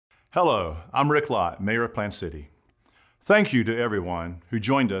Hello, I'm Rick Lott, Mayor of Plant City. Thank you to everyone who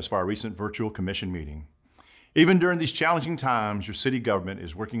joined us for our recent virtual commission meeting. Even during these challenging times, your city government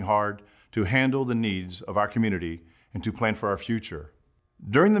is working hard to handle the needs of our community and to plan for our future.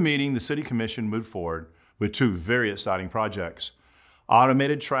 During the meeting, the City Commission moved forward with two very exciting projects.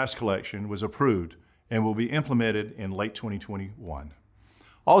 Automated trash collection was approved and will be implemented in late 2021.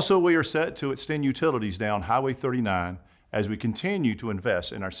 Also, we are set to extend utilities down Highway 39 as we continue to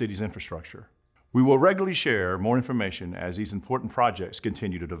invest in our city's infrastructure. We will regularly share more information as these important projects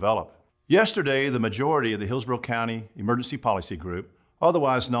continue to develop. Yesterday, the majority of the Hillsborough County Emergency Policy Group,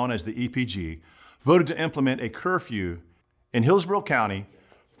 otherwise known as the EPG, voted to implement a curfew in Hillsborough County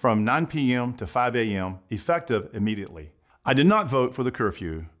from 9 p.m. to 5 a.m. effective immediately. I did not vote for the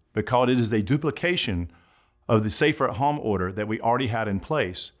curfew because it is a duplication of the Safer at Home order that we already had in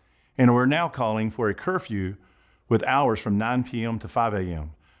place, and we're now calling for a curfew with hours from 9 p.m. to 5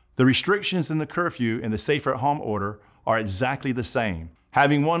 a.m. The restrictions in the curfew and the Safer at Home order are exactly the same.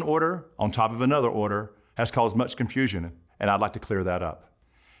 Having one order on top of another order has caused much confusion, and I'd like to clear that up.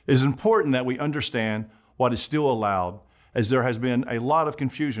 It is important that we understand what is still allowed, as there has been a lot of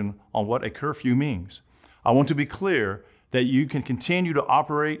confusion on what a curfew means. I want to be clear that you can continue to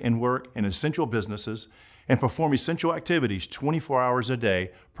operate and work in essential businesses and perform essential activities 24 hours a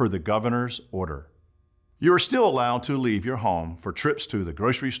day per the governor's order. You are still allowed to leave your home for trips to the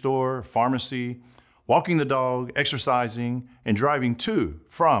grocery store, pharmacy, walking the dog, exercising, and driving to,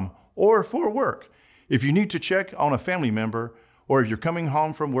 from, or for work. If you need to check on a family member, or if you're coming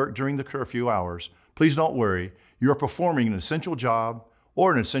home from work during the curfew hours, please don't worry. You are performing an essential job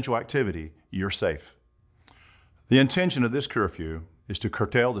or an essential activity. You're safe. The intention of this curfew is to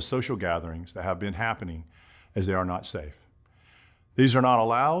curtail the social gatherings that have been happening, as they are not safe. These are not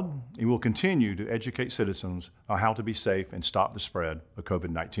allowed, and will continue to educate citizens on how to be safe and stop the spread of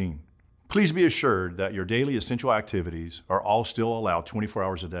COVID-19. Please be assured that your daily essential activities are all still allowed 24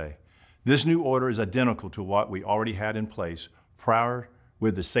 hours a day. This new order is identical to what we already had in place prior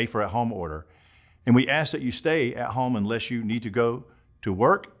with the Safer at Home order, and we ask that you stay at home unless you need to go to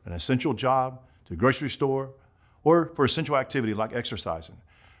work, an essential job, to the grocery store, or for essential activity like exercising.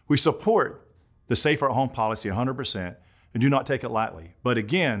 We support the Safer at Home policy 100% and do not take it lightly. But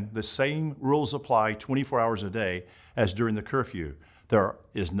again, the same rules apply 24 hours a day as during the curfew. There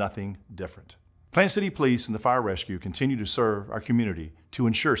is nothing different. Plant City Police and the Fire Rescue continue to serve our community to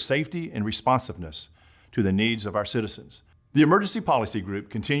ensure safety and responsiveness to the needs of our citizens. The Emergency Policy Group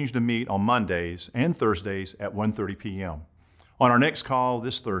continues to meet on Mondays and Thursdays at 1:30 p.m. On our next call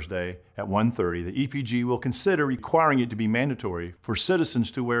this Thursday at 1:30, the EPG will consider requiring it to be mandatory for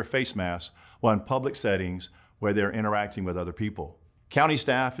citizens to wear face masks while in public settings where they're interacting with other people. County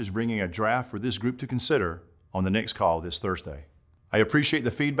staff is bringing a draft for this group to consider on the next call this Thursday. I appreciate the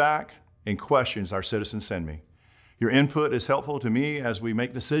feedback and questions our citizens send me. Your input is helpful to me as we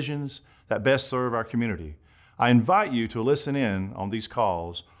make decisions that best serve our community. I invite you to listen in on these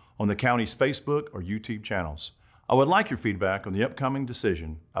calls on the county's Facebook or YouTube channels. I would like your feedback on the upcoming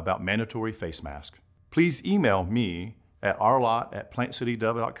decision about mandatory face masks. Please email me at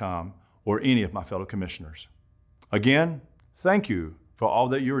rlott@plantcitydub.com or any of my fellow commissioners. Again, thank you for all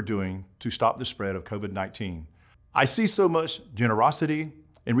that you are doing to stop the spread of COVID-19. I see so much generosity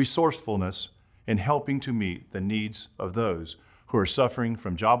and resourcefulness in helping to meet the needs of those who are suffering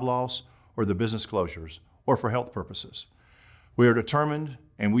from job loss or the business closures or for health purposes. We are determined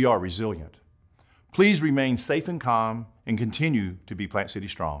and we are resilient. Please remain safe and calm and continue to be Plant City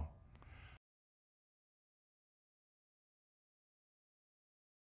strong.